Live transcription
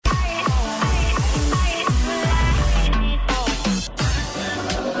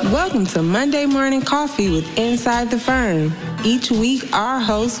Welcome to Monday Morning Coffee with Inside the Firm. Each week, our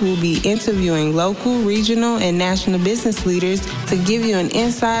hosts will be interviewing local, regional, and national business leaders to give you an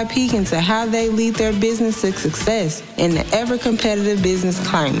inside peek into how they lead their business to success in the ever-competitive business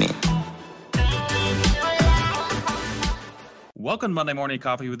climate. Welcome to Monday Morning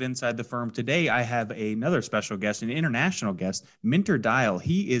Coffee with Inside the Firm. Today, I have another special guest, an international guest, Minter Dial.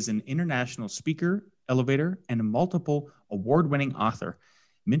 He is an international speaker, elevator, and a multiple award-winning author.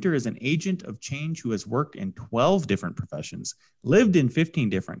 Minter is an agent of change who has worked in 12 different professions, lived in 15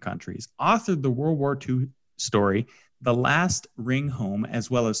 different countries, authored the World War II story, The Last Ring Home,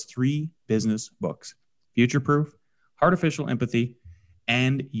 as well as 3 business books, Future Proof, Artificial Empathy,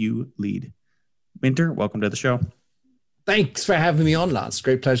 and You Lead. Minter, welcome to the show. Thanks for having me on, Lance.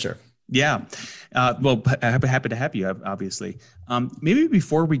 Great pleasure. Yeah. Well, happy to have you, obviously. Maybe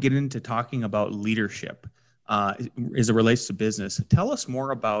before we get into talking about leadership, as it relates to business, tell us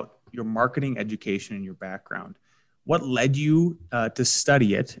more about your marketing education and your background. What led you to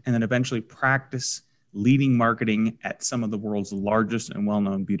study it and then eventually practice leading marketing at some of the world's largest and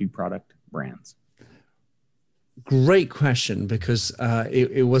well-known beauty product brands? Great question, because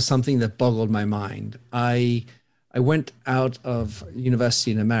it was something that boggled my mind. I went out of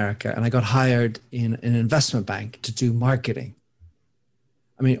university in America and I got hired in an investment bank to do marketing.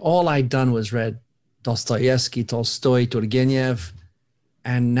 I mean, all I'd done was read Dostoevsky, Tolstoy, Turgenev,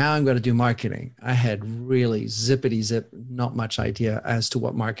 and now I'm going to do marketing. I had really zippity-zip, not much idea as to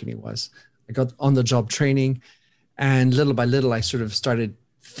what marketing was. I got on-the-job training, and little by little, I sort of started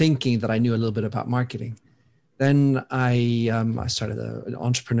thinking that I knew a little bit about marketing. Then I started an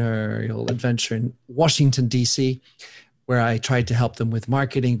entrepreneurial adventure in Washington, D.C., where I tried to help them with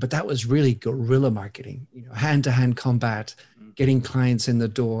marketing, but that was really guerrilla marketing, hand-to-hand combat, getting clients in the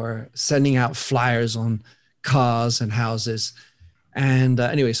door, sending out flyers on cars and houses. And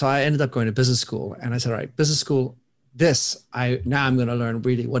anyway, so I ended up going to business school, and I said, all right, business school, now I'm going to learn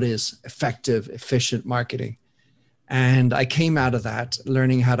really what is effective, efficient marketing. And I came out of that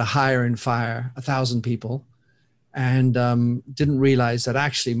learning how to hire and fire 1,000 people. And didn't realize that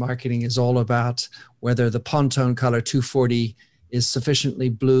actually marketing is all about whether the Pantone color 240 is sufficiently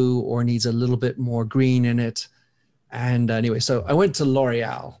blue or needs a little bit more green in it. And anyway, so I went to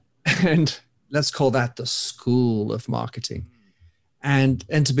L'Oreal, and let's call that the school of marketing. And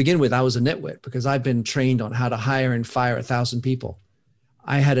to begin with, I was a nitwit because I've been trained on how to hire and fire 1,000 people.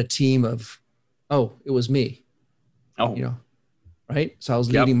 I had a team of, it was me. Right? So I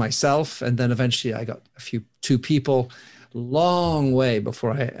was leading myself, and then eventually I got two people, long way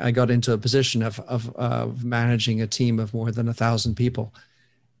before I got into a position of managing a team of more than 1,000 people.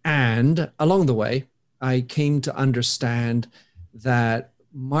 And along the way, I came to understand that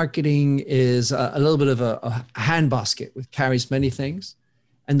marketing is a little bit of a handbasket which carries many things.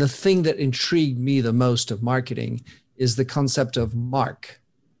 And the thing that intrigued me the most of marketing is the concept of marketing.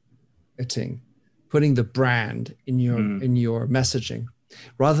 Putting the brand in your messaging,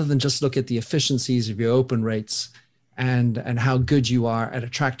 rather than just look at the efficiencies of your open rates and how good you are at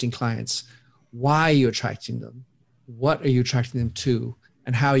attracting clients. Why are you attracting them? What are you attracting them to?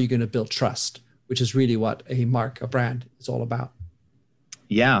 And how are you going to build trust, which is really what a brand is all about.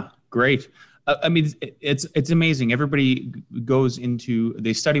 Yeah, great. I mean, it's amazing. Everybody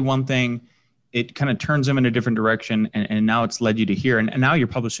they study one thing, it kind of turns them in a different direction, and now it's led you to here. And now you're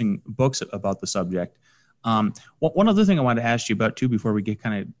publishing books about the subject. One other thing I wanted to ask you about too, before we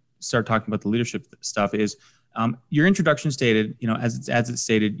start talking about the leadership stuff, is your introduction stated, as it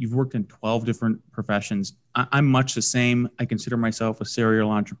stated, you've worked in 12 different professions. I'm much the same. I consider myself a serial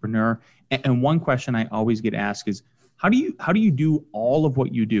entrepreneur. And one question I always get asked is, how do you do all of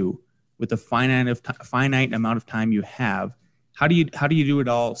what you do with the finite amount of time you have? How do you do it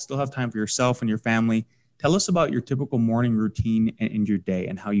all, still have time for yourself and your family? Tell us about your typical morning routine and your day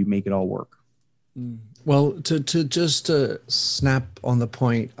and how you make it all work. Well, to snap on the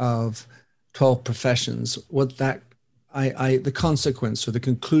point of 12 professions, the consequence or the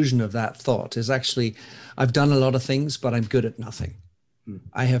conclusion of that thought is actually, I've done a lot of things, but I'm good at nothing.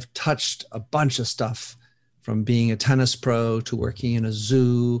 I have touched a bunch of stuff, from being a tennis pro to working in a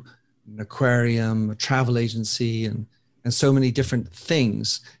zoo, an aquarium, a travel agency, and so many different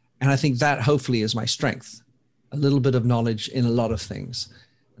things. And I think that hopefully is my strength, a little bit of knowledge in a lot of things.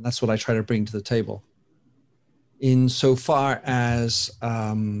 And that's what I try to bring to the table. In so far as,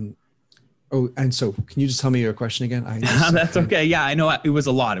 and so can you just tell me your question again? That's okay. Yeah, I know it was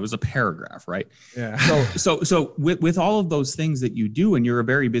a lot. It was a paragraph, right? Yeah. So with all of those things that you do, and you're a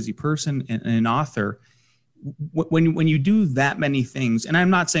very busy person and an author, when you do that many things, and I'm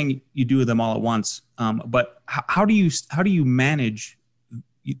not saying you do them all at once, but how do you manage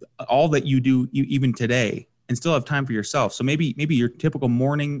all that you do even today and still have time for yourself. So maybe your typical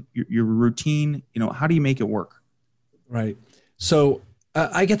morning, your routine, how do you make it work? Right. So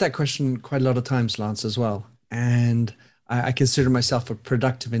I get that question quite a lot of times, Lance, as well. And I consider myself a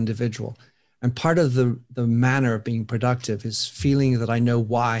productive individual. And part of the manner of being productive is feeling that I know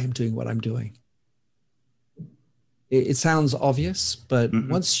why I'm doing what I'm doing. It sounds obvious, but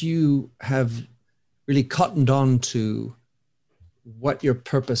once you have really cottoned on to what your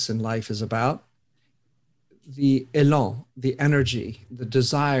purpose in life is about, the élan, the energy, the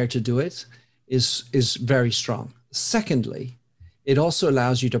desire to do it is very strong. Secondly, it also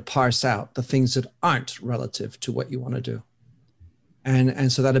allows you to parse out the things that aren't relative to what you want to do.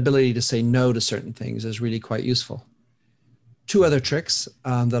 And so that ability to say no to certain things is really quite useful. Two other tricks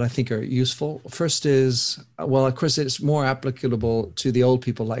that I think are useful. First is, well, of course, it's more applicable to the old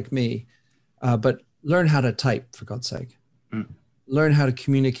people like me, but learn how to type, for God's sake. Learn how to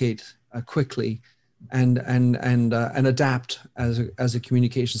communicate quickly and adapt as the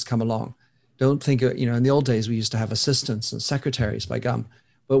communications come along. Don't think, in the old days, we used to have assistants and secretaries by gum.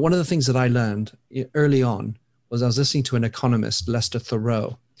 But one of the things that I learned early on was I was listening to an economist, Lester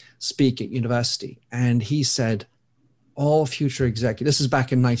Thoreau, speak at university. And he said, all future executives, this is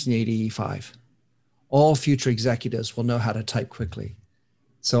back in 1985, all future executives will know how to type quickly.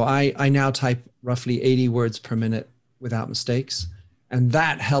 So I now type roughly 80 words per minute without mistakes. And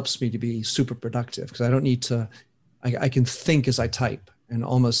that helps me to be super productive because I don't need to, I can think as I type and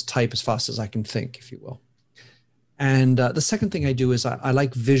almost type as fast as I can think, if you will. And the second thing I do is I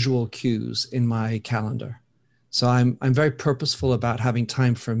like visual cues in my calendar. So I'm very purposeful about having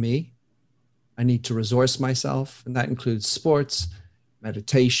time for me. I need to resource myself, and that includes sports,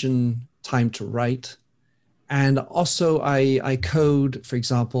 meditation, time to write. And also I code, for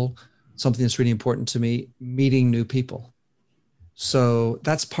example, something that's really important to me, meeting new people. So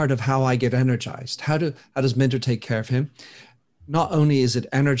that's part of how I get energized. How does Minter take care of him? Not only is it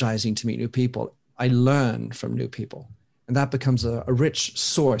energizing to meet new people, I learn from new people. And that becomes a rich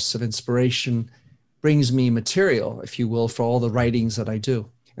source of inspiration, brings me material, if you will, for all the writings that I do.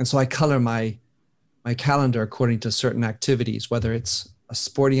 And so I color my calendar according to certain activities, whether it's a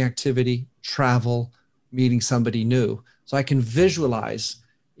sporting activity, travel, meeting somebody new. So I can visualize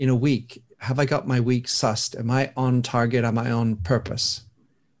in a week, have I got my week sussed? Am I on target? Am I on purpose?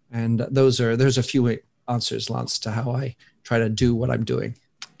 And there's a few answers, Lance, to how I try to do what I'm doing.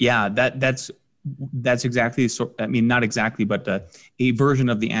 Yeah, that's exactly, not exactly, but a version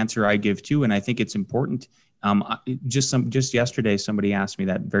of the answer I give too. And I think it's important. Just yesterday, somebody asked me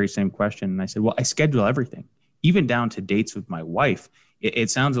that very same question. And I said, well, I schedule everything, even down to dates with my wife.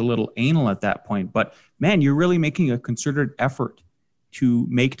 It sounds a little anal at that point, but man, you're really making a concerted effort to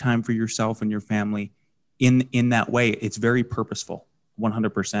make time for yourself and your family in that way. It's very purposeful,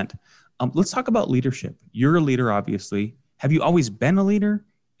 100%. Let's talk about leadership. You're a leader, obviously. Have you always been a leader?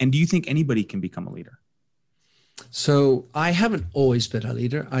 And do you think anybody can become a leader? So I haven't always been a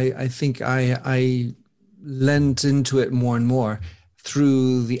leader. I think I lent into it more and more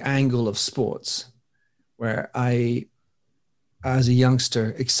through the angle of sports, where I, as a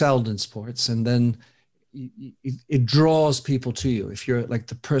youngster, excelled in sports. And then it draws people to you. If you're like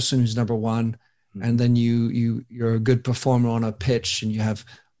the person who's number one, and then you're a good performer on a pitch and you have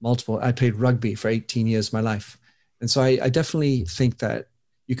multiple, I played rugby for 18 years of my life. And so I definitely think that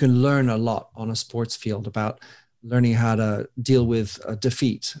you can learn a lot on a sports field about learning how to deal with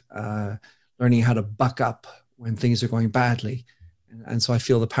defeat, learning how to buck up when things are going badly. And so I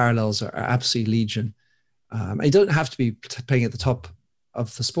feel the parallels are absolutely legion. You don't have to be playing at the top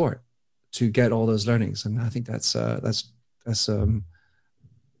of the sport to get all those learnings. And I think that's a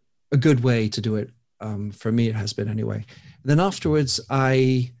good way to do it. For me, it has been anyway. And then afterwards,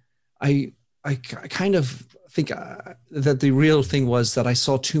 I kind of think that the real thing was that I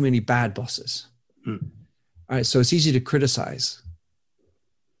saw too many bad bosses. All right, so it's easy to criticize,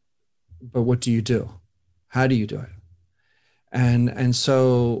 but what do you do? How do you do it? And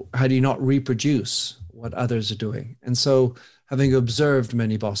so how do you not reproduce what others are doing? And so having observed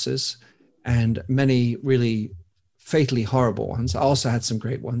many bosses and many really fatally horrible ones, I also had some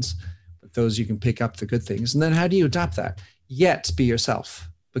great ones, but those you can pick up the good things. And then how do you adapt that? Yet be yourself,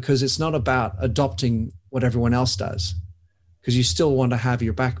 because it's not about adopting what everyone else does, because you still want to have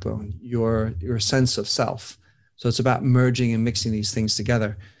your backbone, your sense of self. So it's about merging and mixing these things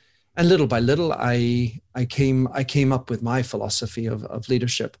together. And little by little, I came up with my philosophy of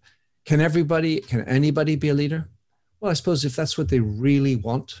leadership. Can anybody be a leader? Well, I suppose if that's what they really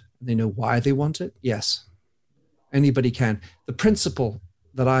want, and they know why they want it, yes, anybody can. The principle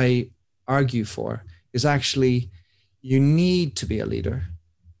that I argue for is actually you need to be a leader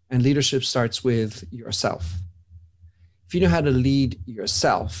And leadership starts with yourself. If you know how to lead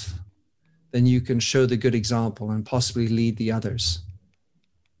yourself, then you can show the good example and possibly lead the others.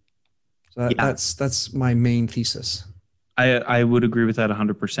 So that's my main thesis. I would agree with that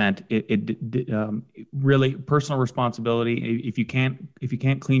 100%. It really personal responsibility. If you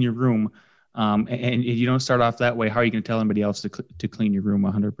can't clean your room, and you don't start off that way, how are you going to tell anybody else to clean your room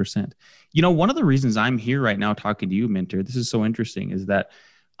 100%? One of the reasons I'm here right now talking to you, Minter, this is so interesting, is that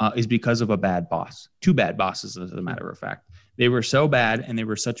is because of a bad boss. Two bad bosses, as a matter of fact. They were so bad, and they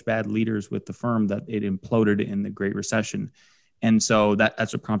were such bad leaders with the firm that it imploded in the Great Recession. And so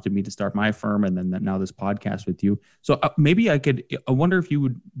that's what prompted me to start my firm, and then now this podcast with you. So maybe I wonder if you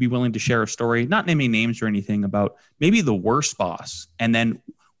would be willing to share a story, not naming names or anything, about maybe the worst boss. And then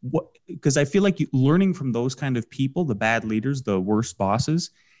because I feel like learning from those kind of people, the bad leaders, the worst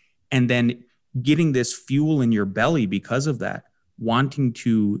bosses, and then getting this fuel in your belly because of that, wanting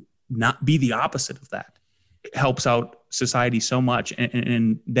to not be the opposite of that, it helps out society so much.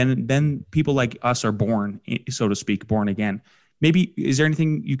 And then people like us are born, so to speak, born again. Maybe, is there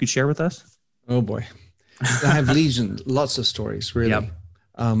anything you could share with us? Oh boy. I have lots of stories, really. Yep.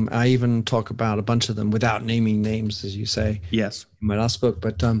 I even talk about a bunch of them without naming names, as you say. Yes. In my last book.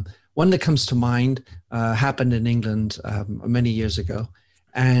 But one that comes to mind happened in England many years ago.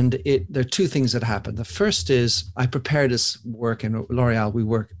 And there are two things that happened. The first is I prepared this work in L'Oreal. We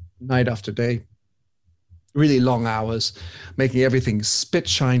work night after day, really long hours, making everything spit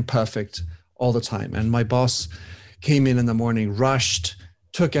shine perfect all the time. And my boss came in the morning, rushed,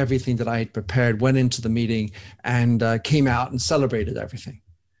 took everything that I had prepared, went into the meeting, and came out and celebrated everything,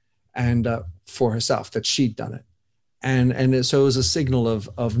 and for herself, that she'd done it. And so it was a signal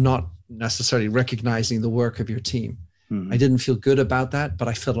of not necessarily recognizing the work of your team. Mm-hmm. I didn't feel good about that, but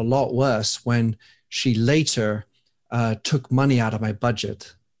I felt a lot worse when she later took money out of my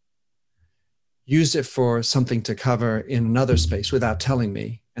budget, used it for something to cover in another space without telling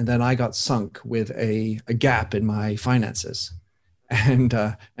me. And then I got sunk with a gap in my finances, and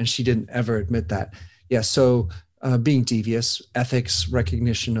she didn't ever admit that. Yeah. So being devious, ethics,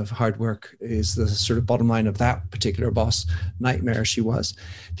 recognition of hard work is the sort of bottom line of that particular boss nightmare she was.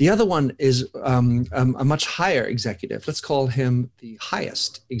 The other one is a much higher executive. Let's call him the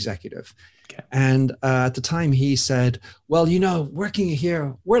highest executive. Okay. And at the time he said, well, working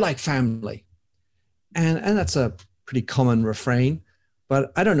here, we're like family. And that's a pretty common refrain.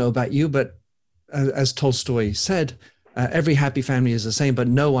 But I don't know about you, but as Tolstoy said, every happy family is the same, but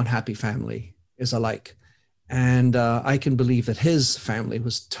no unhappy family is alike. And I can believe that his family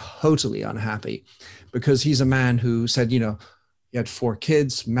was totally unhappy, because he's a man who said, he had 4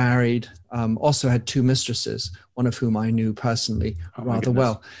 kids, married, also had 2 mistresses, one of whom I knew personally rather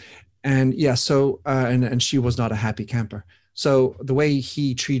well. And yeah, so, and she was not a happy camper. So the way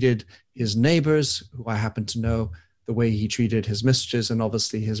he treated his neighbors, who I happen to know, the way he treated his mistresses, and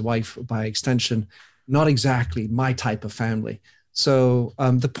obviously his wife by extension, not exactly my type of family. So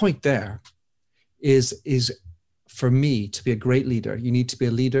the point there is for me to be a great leader, you need to be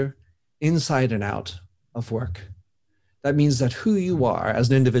a leader inside and out of work. That means that who you are as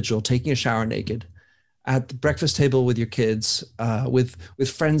an individual, taking a shower naked, at the breakfast table with your kids, with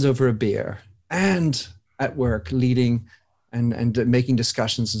friends over a beer, and at work leading and making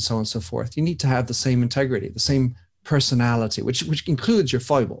discussions and so on and so forth. You need to have the same integrity, the same personality, which includes your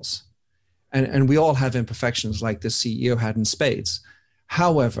foibles. And we all have imperfections like the CEO had in spades.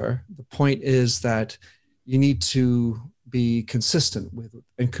 However, the point is that you need to be consistent with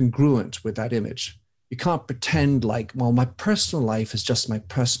and congruent with that image. You can't pretend like, well, my personal life is just my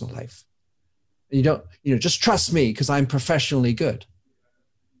personal life. And you don't, just trust me because I'm professionally good.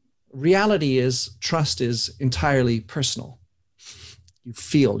 Reality is, trust is entirely personal. You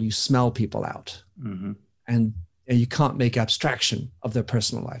feel, you smell people out. Mm-hmm. And you can't make abstraction of their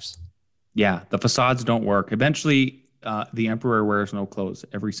personal lives. Yeah, the facades don't work. Eventually, the emperor wears no clothes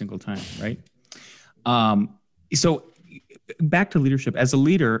every single time, right? So back to leadership. As a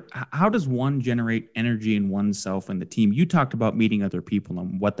leader, how does one generate energy in oneself and the team? You talked about meeting other people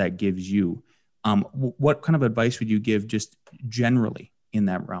and what that gives you. What kind of advice would you give just generally in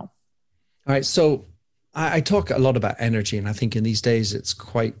that realm? All right, so I talk a lot about energy, and I think in these days it's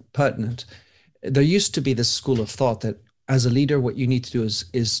quite pertinent. There used to be this school of thought that as a leader, what you need to do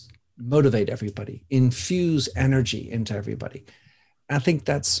is motivate everybody, infuse energy into everybody. I think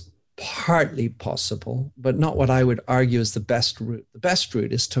that's partly possible, but not what I would argue is the best route. The best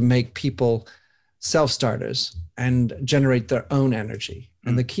route is to make people self-starters and generate their own energy.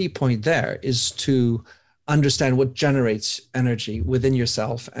 And the key point there is to understand what generates energy within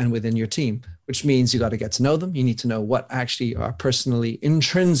yourself and within your team, which means you got to get to know them. You need to know what actually are personally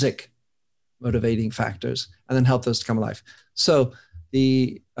intrinsic motivating factors, and then help those to come alive. So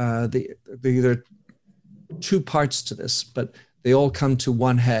there are two parts to this, but they all come to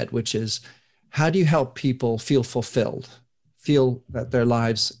one head, which is, how do you help people feel fulfilled, feel that their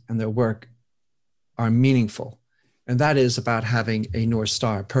lives and their work are meaningful? And that is about having a North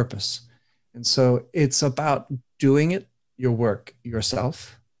Star purpose. And so it's about doing it, your work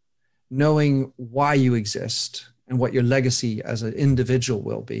yourself, knowing why you exist and what your legacy as an individual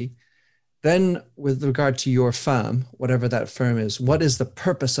will be. Then with regard to your firm, whatever that firm is, what is the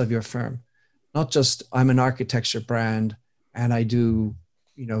purpose of your firm? Not just, I'm an architecture brand and I do,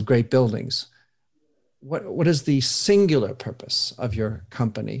 great buildings. What is the singular purpose of your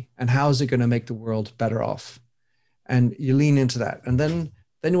company, and how is it going to make the world better off? And you lean into that. And then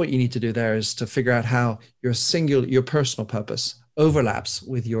what you need to do there is to figure out how your personal purpose overlaps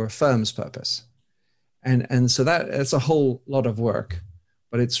with your firm's purpose. And so that's a whole lot of work,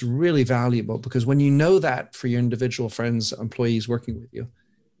 but it's really valuable, because when you know that for your individual friends, employees working with you,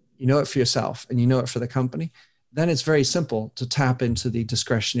 you know it for yourself and you know it for the company, then it's very simple to tap into the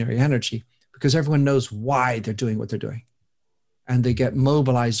discretionary energy, because everyone knows why they're doing what they're doing. And they get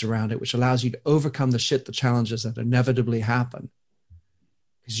mobilized around it, which allows you to overcome the challenges that inevitably happen.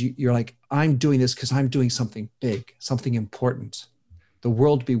 Because you're like, I'm doing this because I'm doing something big, something important. The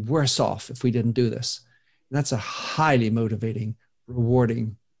world would be worse off if we didn't do this. And that's a highly motivating,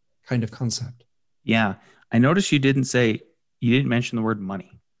 rewarding kind of concept. Yeah. I noticed you didn't mention the word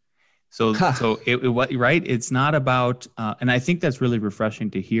money. So right. It's not about, and I think that's really refreshing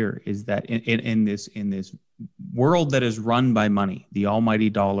to hear, is that in this world that is run by money, the almighty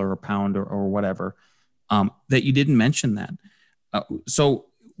dollar or pound or whatever, that you didn't mention that. So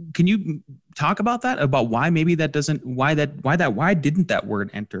can you talk about that? About why maybe that doesn't, why didn't that word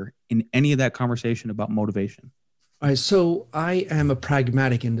enter in any of that conversation about motivation? All right. So I am a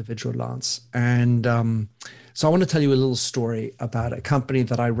pragmatic individual, Lance. And so I want to tell you a little story about a company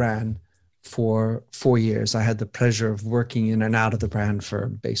that I ran for 4 years. I had the pleasure of working in and out of the brand for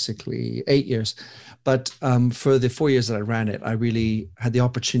basically 8 years. But for the 4 years that I ran it, I really had the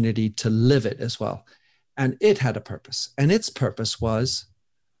opportunity to live it as well. And it had a purpose. And its purpose was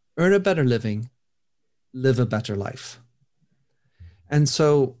earn a better living, live a better life. And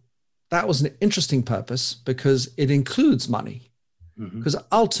so that was an interesting purpose, because it includes money. Because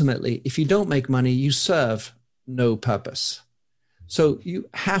ultimately, if you don't make money, you serve no purpose. So you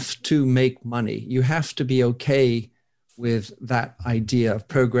have to make money. You have to be okay with that idea of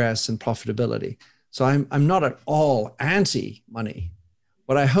progress and profitability. So I'm not at all anti-money.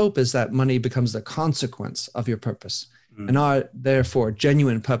 What I hope is that money becomes the consequence of your purpose. And our, therefore,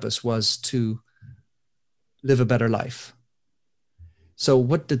 genuine purpose was to live a better life. So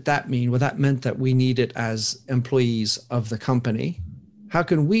what did that mean? Well, that meant that we needed, as employees of the company, how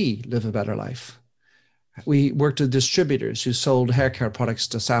can we live a better life? We worked with distributors who sold hair care products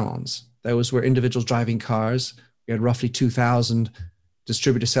to salons. Those were individuals driving cars. We had roughly 2,000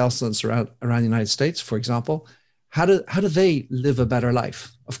 distributor sales centers around the United States, for example. How do they live a better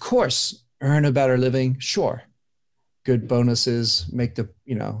life? Of course, earn a better living, sure. Good bonuses, make their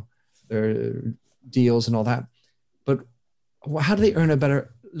deals and all that. But how do they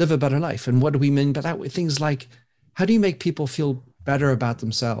live a better life? And what do we mean by that? Things like, how do you make people feel better about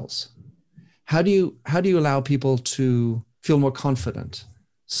themselves? How do you allow people to feel more confident,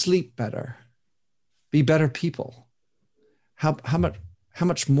 sleep better, be better people? How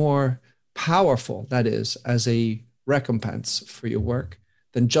much more powerful that is as a recompense for your work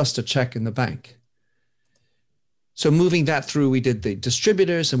than just a check in the bank. So moving that through, we did the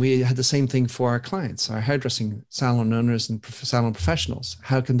distributors, and we had the same thing for our clients, our hairdressing salon owners and salon professionals.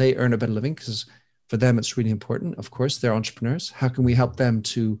 How can they earn a better living? Because for them, it's really important. Of course, they're entrepreneurs. How can we help them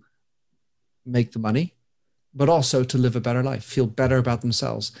to make the money, but also to live a better life, feel better about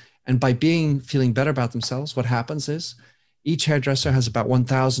themselves? And by feeling better about themselves, what happens is each hairdresser has about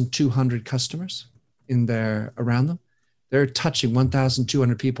 1,200 customers around them. They're touching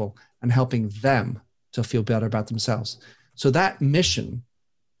 1,200 people and helping them to feel better about themselves. So that mission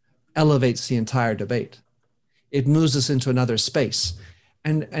elevates the entire debate. It moves us into another space,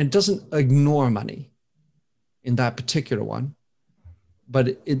 and doesn't ignore money in that particular one,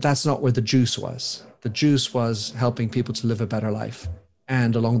 but that's not where the juice was. The juice was helping people to live a better life,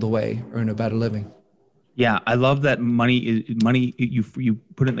 and along the way, earn a better living. Yeah, I love that money. You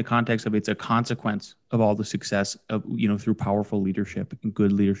put it in the context of, it's a consequence of all the success of, through powerful leadership and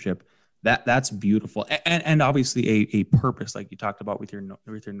good leadership. That's beautiful, and obviously a purpose, like you talked about with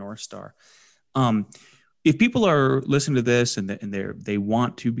your North Star. if people are listening to this and they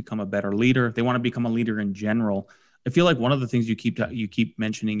want to become a better leader, they want to become a leader in general. I feel like one of the things you keep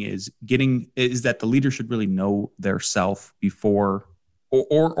mentioning is that the leader should really know their self before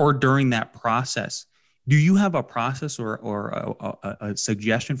or during that process. Do you have a process or a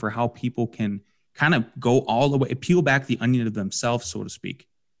suggestion for how people can kind of go all the way, peel back the onion of themselves, so to speak,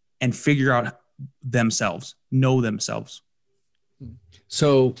 and figure out themselves, know themselves?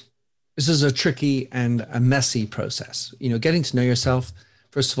 So this is a tricky and a messy process. Getting to know yourself.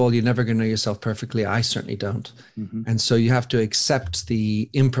 First of all, you're never going to know yourself perfectly. I certainly don't. Mm-hmm. And so you have to accept the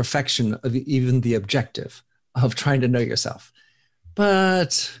imperfection of even the objective of trying to know yourself.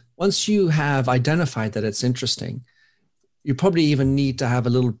 But once you have identified that it's interesting, you probably even need to have a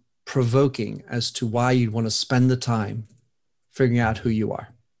little provoking as to why you'd want to spend the time figuring out who you are.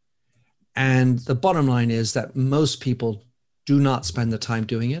 And the bottom line is that most people do not spend the time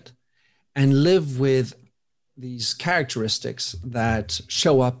doing it and live with these characteristics that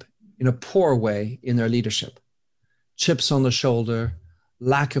show up in a poor way in their leadership. Chips on the shoulder,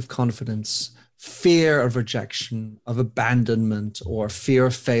 lack of confidence, fear of rejection, of abandonment, or fear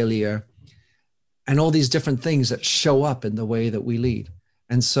of failure, and all these different things that show up in the way that we lead.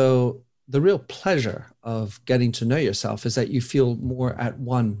 And so the real pleasure of getting to know yourself is that you feel more at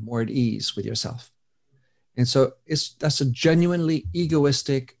one, more at ease with yourself. And so that's a genuinely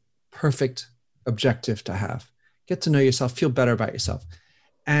egoistic, perfect objective to have. Get to know yourself, feel better about yourself,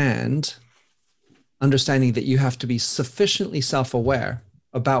 and understanding that you have to be sufficiently self-aware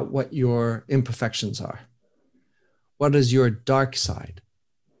about what your imperfections are. What is your dark side?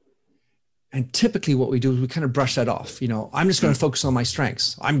 And typically what we do is we kind of brush that off. I'm just going to focus on my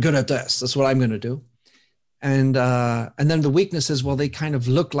strengths. I'm good at this. That's what I'm going to do. And then the weaknesses, well, they kind of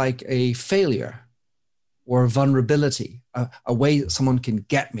look like a failure or a vulnerability, a way that someone can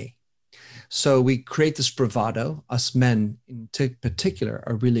get me. So we create this bravado. Us men in particular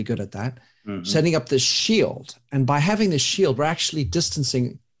are really good at that, setting up this shield. And by having this shield, we're actually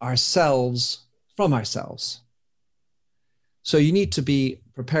distancing ourselves from ourselves. So you need to be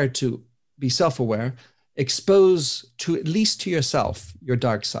prepared to be self-aware, expose to at least to yourself your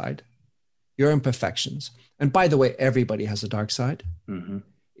dark side, your imperfections. And by the way, everybody has a dark side. Mm-hmm.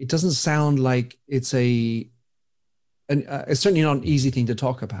 It doesn't sound like it's it's certainly not an easy thing to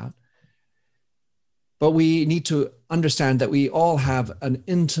talk about. But we need to understand that we all have an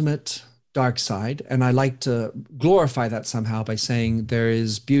intimate dark side. And I like to glorify that somehow by saying there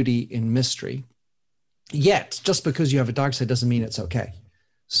is beauty in mystery. Yet, just because you have a dark side doesn't mean it's okay.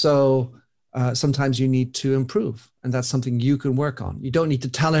 So sometimes you need to improve. And that's something you can work on. You don't need to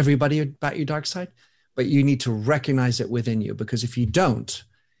tell everybody about your dark side, but you need to recognize it within you. Because if you don't,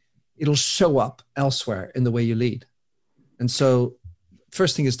 it'll show up elsewhere in the way you lead. And so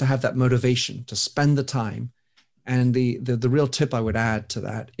first thing is to have that motivation to spend the time. And the real tip I would add to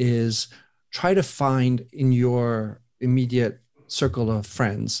that is try to find in your immediate circle of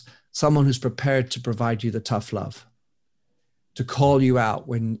friends someone who's prepared to provide you the tough love, to call you out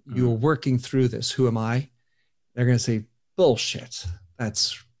when you're working through this. Who am I? They're going to say, bullshit.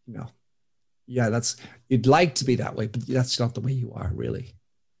 That's, you'd like to be that way, but that's not the way you are really.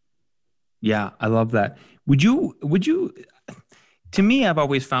 Yeah, I love that. Would you, to me, I've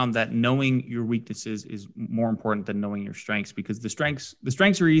always found that knowing your weaknesses is more important than knowing your strengths, because the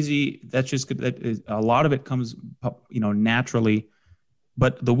strengths are easy. That's just good. That is, a lot of it comes, naturally,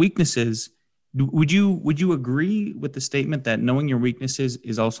 but the weaknesses, would you agree with the statement that knowing your weaknesses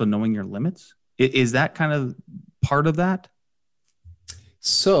is also knowing your limits? Is that kind of part of that?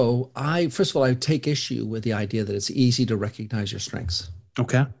 So first of all, I take issue with the idea that it's easy to recognize your strengths.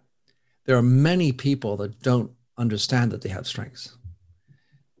 Okay. There are many people that don't understand that they have strengths.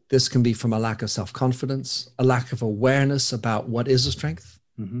 This can be from a lack of self-confidence, a lack of awareness about what is a strength.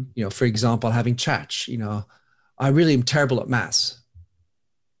 Mm-hmm. For example, having chats, I really am terrible at maths.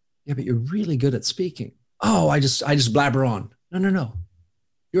 Yeah, but you're really good at speaking. Oh, I just blabber on. No.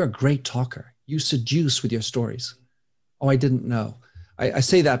 You're a great talker. You seduce with your stories. Oh, I didn't know. I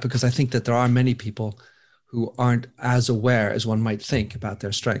say that because I think that there are many people who aren't as aware as one might think about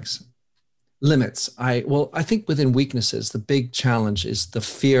their strengths. Limits. I think within weaknesses, the big challenge is the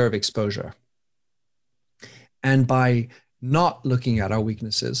fear of exposure. And by not looking at our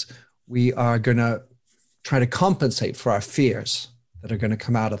weaknesses, we are going to try to compensate for our fears that are going to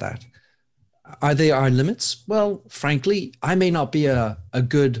come out of that. Are they our limits? Well, frankly, I may not be a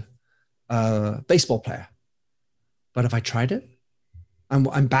good baseball player, but have I tried it?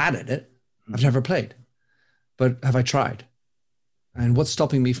 I'm bad at it. I've never played, but have I tried? And what's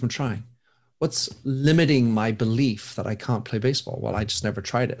stopping me from trying? What's limiting my belief that I can't play baseball? Well, I just never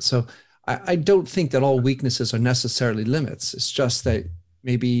tried it. So I don't think that all weaknesses are necessarily limits. It's just that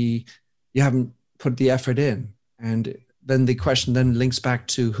maybe you haven't put the effort in. And then the question then links back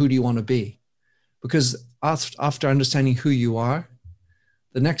to, who do you want to be? Because after understanding who you are,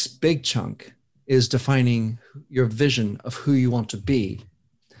 the next big chunk is defining your vision of who you want to be.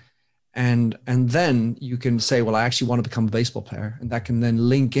 And then you can say, well, I actually want to become a baseball player. And that can then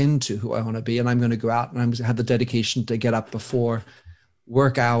link into who I want to be. And I'm going to go out and I'm going to have the dedication to get up before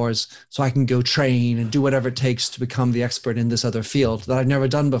work hours so I can go train and do whatever it takes to become the expert in this other field that I've never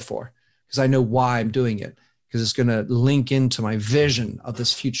done before, because I know why I'm doing it, because it's going to link into my vision of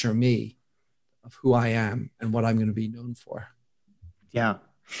this future me, of who I am and what I'm going to be known for. Yeah.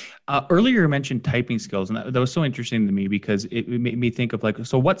 Earlier you mentioned typing skills, and that was so interesting to me because it made me think of like,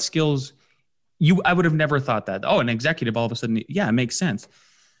 so what skills I would have never thought that, an executive all of a sudden, yeah, it makes sense.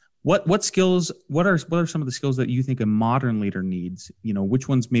 What skills, what are some of the skills that you think a modern leader needs? Which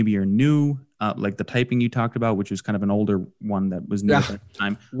ones maybe are new, like the typing you talked about, which is kind of an older one that was new at the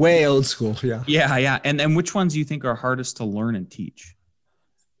time. Way old school. Yeah. Yeah. And which ones do you think are hardest to learn and teach?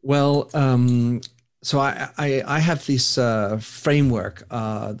 Well, so I have this framework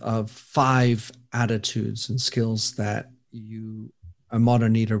of 5 attitudes and skills that a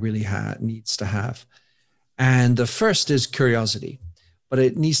modern leader really needs to have. And the first is curiosity, but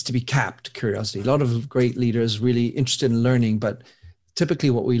it needs to be capped curiosity. A lot of great leaders really interested in learning, but typically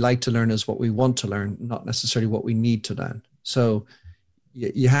what we like to learn is what we want to learn, not necessarily what we need to learn. So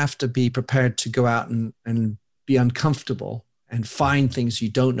you have to be prepared to go out and be uncomfortable and find things you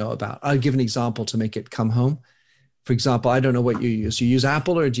don't know about. I'll give an example to make it come home. For example, I don't know what you use. You use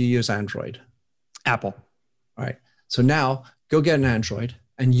Apple or do you use Android? Apple. All right. So now go get an Android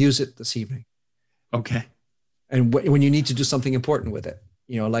and use it this evening. Okay. And when you need to do something important with it,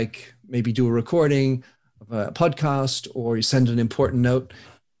 like maybe do a recording of a podcast or you send an important note.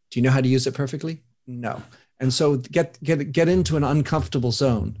 Do you know how to use it perfectly? No. And so get into an uncomfortable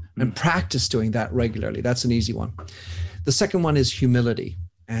zone and practice doing that regularly. That's an easy one. The second one is humility.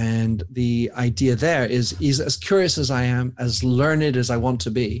 And the idea there is as curious as I am, as learned as I want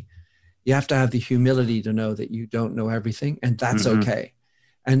to be, you have to have the humility to know that you don't know everything, and that's okay.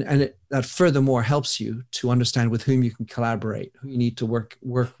 And that furthermore helps you to understand with whom you can collaborate, who you need to work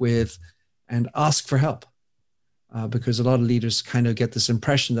with, and ask for help. Because a lot of leaders kind of get this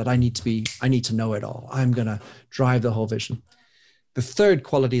impression that I need to know it all. I'm going to drive the whole vision. The third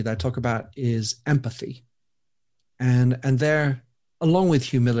quality that I talk about is empathy. And there, along with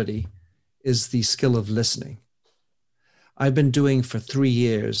humility, is the skill of listening. I've been doing for 3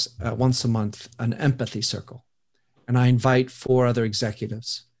 years, once a month, an empathy circle. And I invite 4 other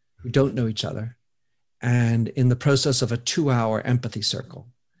executives who don't know each other. And in the process of a 2-hour empathy circle,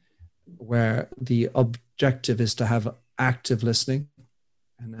 where the objective is to have active listening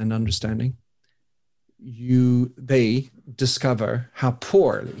and understanding, they discover how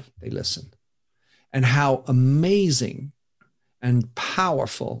poorly they listen and how amazing and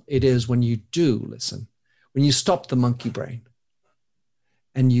powerful it is when you do listen, when you stop the monkey brain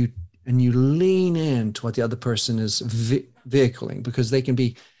and you lean into what the other person is vehicling, because they can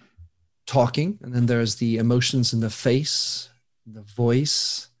be talking and then there's the emotions in the face, the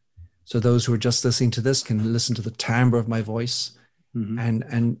voice. So those who are just listening to this can listen to the timbre of my voice.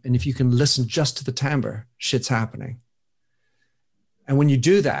 And if you can listen just to the timbre, shit's happening. And when you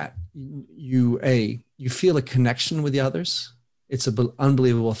do that, you feel a connection with the others. It's an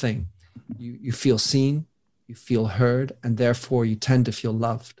unbelievable thing. You feel seen, you feel heard, and therefore you tend to feel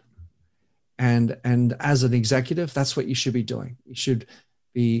loved. And as an executive, that's what you should be doing. You should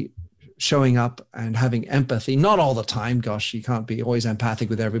be showing up and having empathy, not all the time. Gosh, you can't be always empathic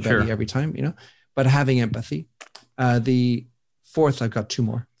with everybody every time, but having empathy. The fourth, I've got 2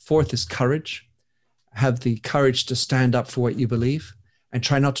 more. Fourth is courage. Have the courage to stand up for what you believe and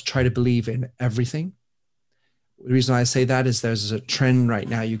try not to try to believe in everything. The reason I say that is there's a trend right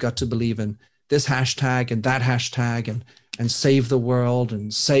now. You got to believe in this hashtag and that hashtag and save the world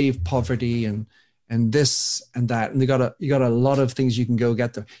and save poverty and this and that. And you got a lot of things you can go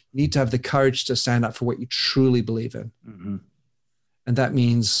get there. You need to have the courage to stand up for what you truly believe in. And that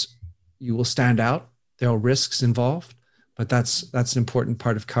means you will stand out. There are risks involved, but that's an important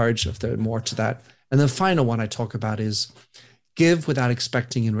part of courage, if there's more to that. And the final one I talk about is give without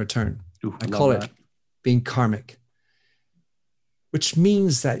expecting in return. I call it being karmic, which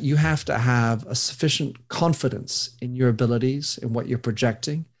means that you have to have a sufficient confidence in your abilities and what you're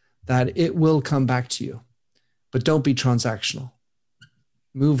projecting, that it will come back to you. But don't be transactional.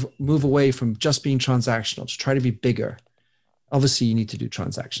 Move away from just being transactional to try to be bigger. Obviously, you need to do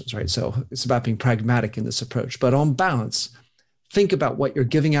transactions, right? So it's about being pragmatic in this approach. But on balance, think about what you're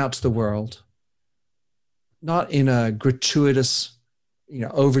giving out to the world, not in a gratuitous,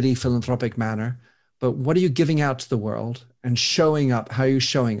 overly philanthropic manner, but what are you giving out to the world and showing up, how you're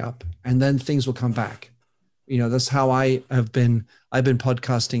showing up, and then things will come back. That's how I've been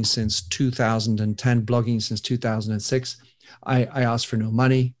podcasting since 2010, blogging since 2006. I ask for no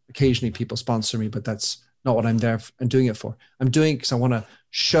money. Occasionally people sponsor me, but that's not what I'm doing it for. I'm doing it because I want to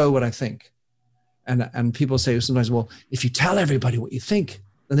show what I think. And people say sometimes, well, if you tell everybody what you think,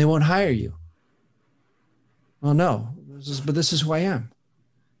 then they won't hire you. Well, no, but this is who I am.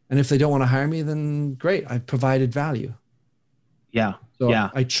 And if they don't want to hire me, then great. I've provided value. Yeah. So yeah.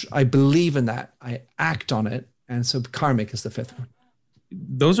 I believe in that. I act on it. And so karmic is the fifth one.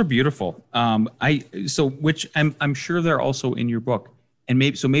 Those are beautiful. Which I'm sure they're also in your book. And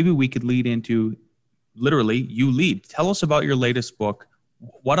maybe we could lead into, literally, you lead. Tell us about your latest book.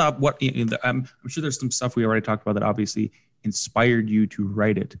 I'm sure there's some stuff we already talked about that obviously inspired you to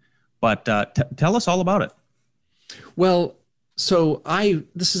write it. But tell us all about it. Well, so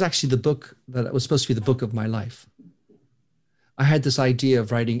this is actually the book that was supposed to be the book of my life. I had this idea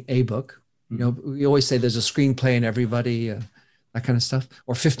of writing a book. We always say there's a screenplay in everybody, that kind of stuff,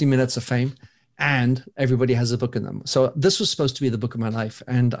 or 50 minutes of fame, and everybody has a book in them. So this was supposed to be the book of my life.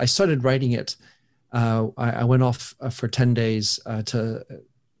 And I started writing it. I went off for 10 days to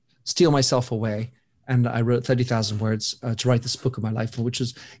steal myself away. And I wrote 30,000 words to write this book of my life, which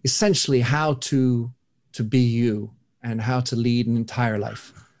is essentially how to be you and how to lead an entire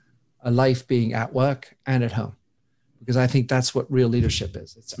life, a life being at work and at home. Because I think that's what real leadership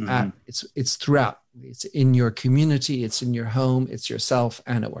is. It's throughout. It's in your community, it's in your home, it's yourself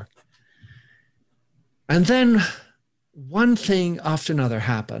and at work. And then one thing after another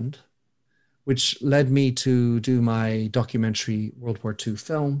happened, which led me to do my documentary World War II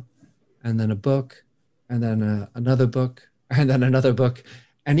film, and then a book, and then another book, and then another book.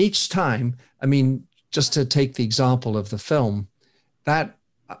 And each time, just to take the example of the film, that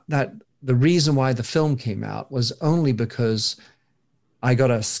the reason why the film came out was only because I got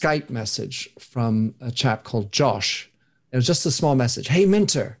a Skype message from a chap called Josh. It was just a small message. Hey,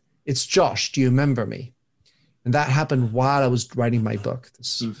 Minter, it's Josh. Do you remember me? And that happened while I was writing my book,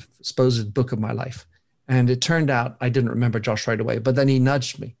 this supposed book of my life. And it turned out I didn't remember Josh right away, but then he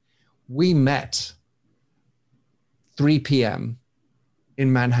nudged me. We met 3 p.m.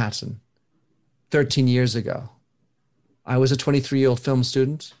 in Manhattan 13 years ago. I was a 23-year-old film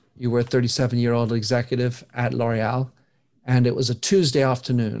student. You were a 37-year-old executive at L'Oreal. And it was a Tuesday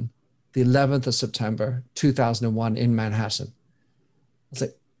afternoon, the 11th of September, 2001 in Manhattan. I was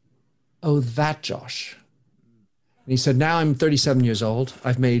like, oh, that Josh. And he said, now I'm 37 years old.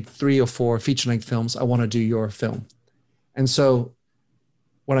 I've made 3 or 4 feature-length films. I want to do your film. And so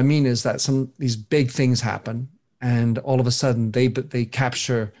what I mean is that these big things happen, and all of a sudden they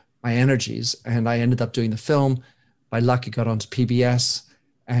capture my energies. And I ended up doing the film. By luck, it got onto PBS.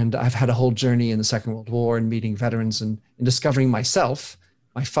 And I've had a whole journey in the Second World War and meeting veterans and discovering myself,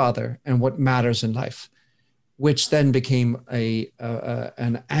 my father, and what matters in life, which then became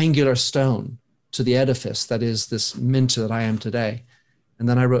an angular stone to the edifice that is this Minter that I am today. And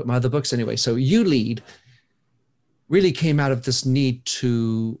then I wrote my other books anyway. So You Lead really came out of this need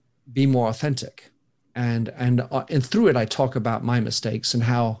to be more authentic. And through it, I talk about my mistakes and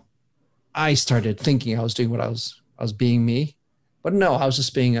how I started thinking I was doing what I was being me. But no, I was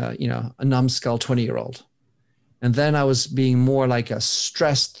just being a numbskull 20-year-old. And then I was being more like a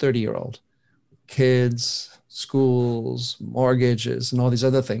stressed 30-year-old. Kids, schools, mortgages, and all these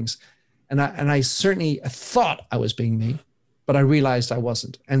other things. And I certainly thought I was being me, but I realized I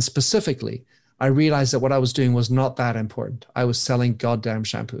wasn't. And specifically, I realized that what I was doing was not that important. I was selling goddamn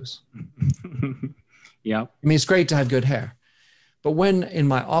shampoos. Yeah. It's great to have good hair. But when in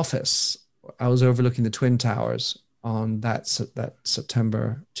my office, I was overlooking the Twin Towers on that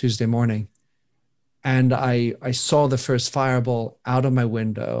September Tuesday morning, and I saw the first fireball out of my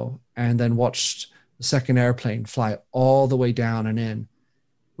window and then watched the second airplane fly all the way down and in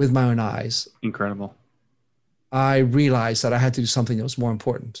with my own eyes. Incredible. I realized that I had to do something that was more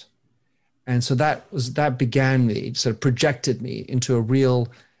important. And so that began me, sort of projected me into a real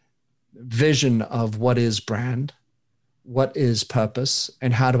vision of what is brand, what is purpose,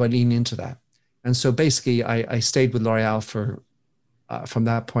 and how do I lean into that? And so basically I stayed with L'Oreal from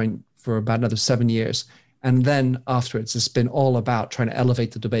that point for about another 7 years. And then afterwards, it's been all about trying to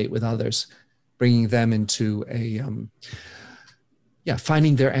elevate the debate with others, bringing them into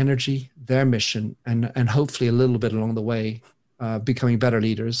finding their energy, their mission, and hopefully a little bit along the way, becoming better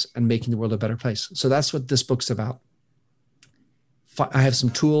leaders and making the world a better place. So that's what this book's about. I have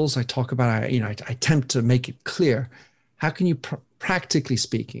some tools I talk about. I attempt to make it clear how can you practically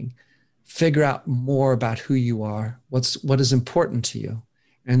speaking, figure out more about who you are, what is important to you,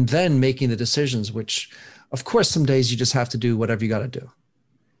 and then making the decisions, which of course, some days you just have to do whatever you got to do.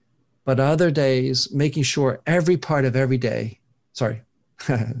 But other days, making sure every part of every day,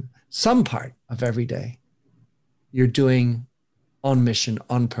 some part of every day, you're doing on mission,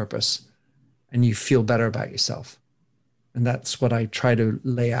 on purpose, and you feel better about yourself. And that's what I try to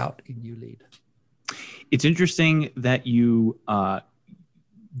lay out in You Lead. It's interesting that you,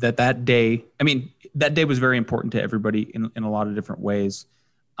 that day, I mean, that day was very important to everybody in a lot of different ways.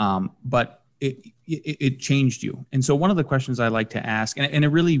 But it changed you. And so one of the questions I like to ask, and it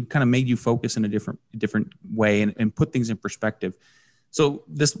really kind of made you focus in a different way and put things in perspective. So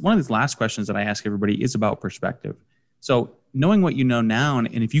one of these last questions that I ask everybody is about perspective. So knowing what you know now, and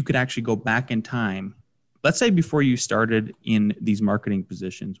if you could actually go back in time, let's say before you started in these marketing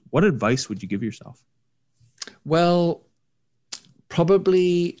positions, what advice would you give yourself? Well,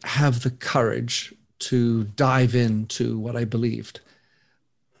 probably have the courage to dive into what I believed.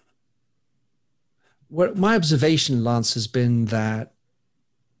 What my observation, Lance, has been that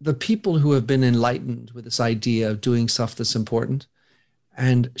the people who have been enlightened with this idea of doing stuff that's important,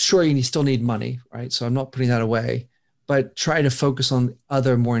 and sure, you still need money, right? So I'm not putting that away, but try to focus on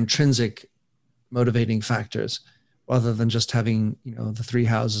other more intrinsic motivating factors rather than just having, the 3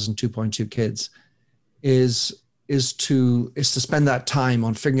 houses and 2.2 kids, is to spend that time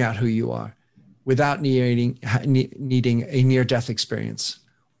on figuring out who you are without needing a near-death experience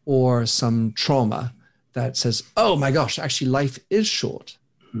or some trauma that says, oh my gosh, actually life is short.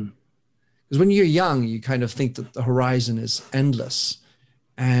 Because when you're young, you kind of think that the horizon is endless.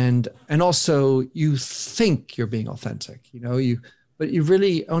 And also you think you're being authentic, but you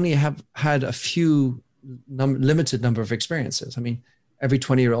really only have had a few limited number of experiences. I mean, every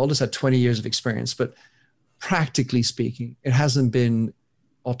 20-year-old has had 20 years of experience, but practically speaking, it hasn't been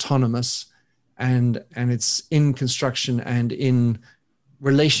autonomous, and it's in construction and in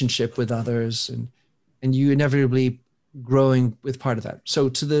relationship with others, and you inevitably growing with part of that. So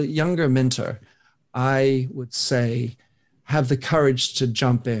to the younger mentor, I would say, have the courage to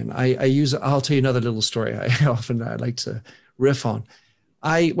jump in. I'll tell you another little story I like to riff on.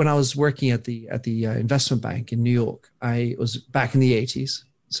 When I was working at the investment bank in New York, I was back in the 80s.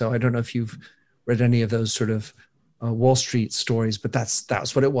 So I don't know if you've read any of those sort of Wall Street stories, but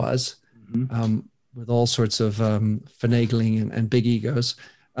that's what it was, with all sorts of finagling and big egos.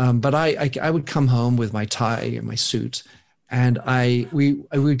 But I would come home with my tie and my suit, and I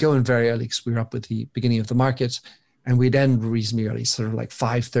would go in very early because we were up with the beginning of the market, and we'd end reasonably early, sort of like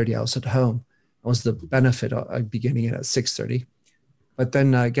 5:30. I was at home. That was the benefit of beginning it at 6:30. But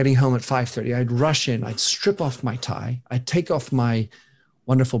then getting home at 5:30, I'd rush in, I'd strip off my tie, I'd take off my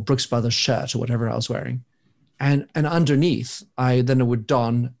wonderful Brooks Brothers shirt or whatever I was wearing, and underneath, I would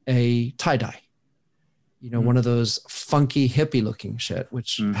don a tie-dye. One of those funky hippie looking shit,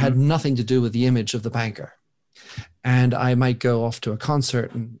 which had nothing to do with the image of the banker. And I might go off to a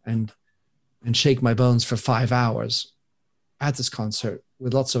concert and shake my bones for 5 hours at this concert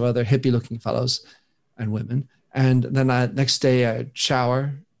with lots of other hippie looking fellows and women. And then next day I'd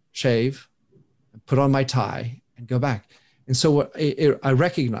shower, shave, put on my tie and go back. And so what I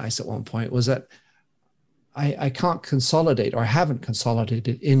recognized at one point was that I can't consolidate, or I haven't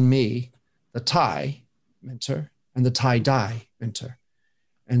consolidated in me, the tie mentor and the tie-dye mentor.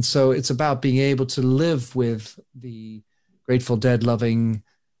 And so it's about being able to live with the Grateful Dead loving,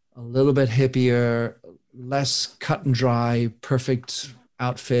 a little bit hippier, less cut and dry, perfect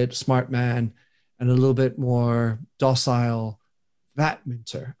outfit, smart man, and a little bit more docile, that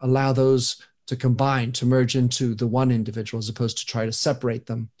mentor. Allow those to combine, to merge into the one individual, as opposed to try to separate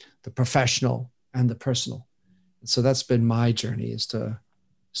them, the professional and the personal. And so that's been my journey, is to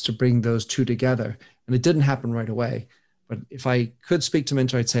bring those two together. And it didn't happen right away. But if I could speak to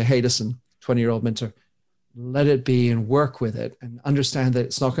mentor, I'd say, hey, listen, 20-year-old mentor, let it be and work with it and understand that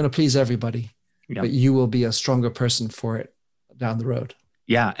it's not going to please everybody, but you will be a stronger person for it down the road.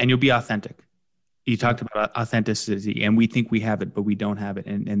 Yeah. And you'll be authentic. You talked about authenticity, and we think we have it, but we don't have it.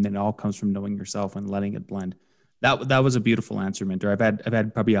 And then it all comes from knowing yourself and letting it blend. That was a beautiful answer, mentor. I've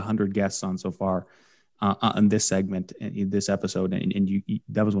had probably 100 guests on so far on this segment, in this episode. And you,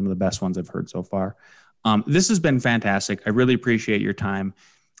 that was one of the best ones I've heard so far. This has been fantastic. I really appreciate your time.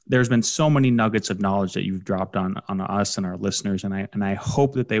 There's been so many nuggets of knowledge that you've dropped on us and our listeners. And I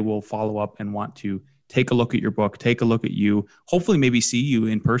hope that they will follow up and want to take a look at your book, take a look at you, hopefully maybe see you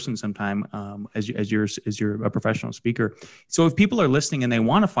in person sometime as you're a professional speaker. So if people are listening and they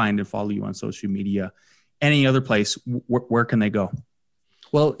want to find and follow you on social media, any other place, where can they go?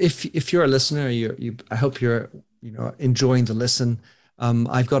 Well, if you're a listener, I hope you're enjoying the listen.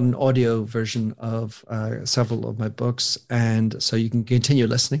 I've got an audio version of several of my books, and so you can continue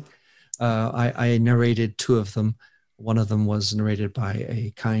listening. I narrated 2 of them. One of them was narrated by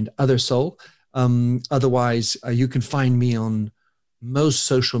a kind other soul. Otherwise, you can find me on most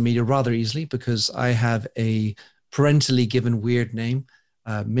social media rather easily because I have a parentally given weird name,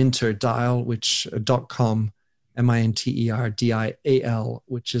 Minterdial, which .com, MINTERDIAL,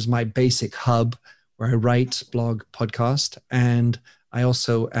 which is my basic hub where I write, blog, podcast, and I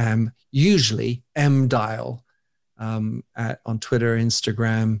also am usually MDial on Twitter,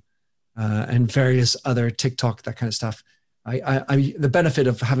 Instagram, and various other TikTok, that kind of stuff. I the benefit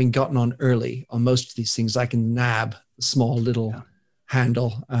of having gotten on early on most of these things, I can nab a small little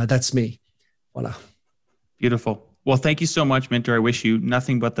handle. That's me. Voila. Beautiful. Well, thank you so much, Minter. I wish you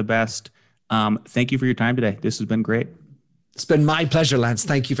nothing but the best. Thank you for your time today. This has been great. It's been my pleasure, Lance.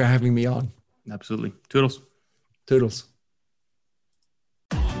 Thank you for having me on. Absolutely. Toodles. Toodles.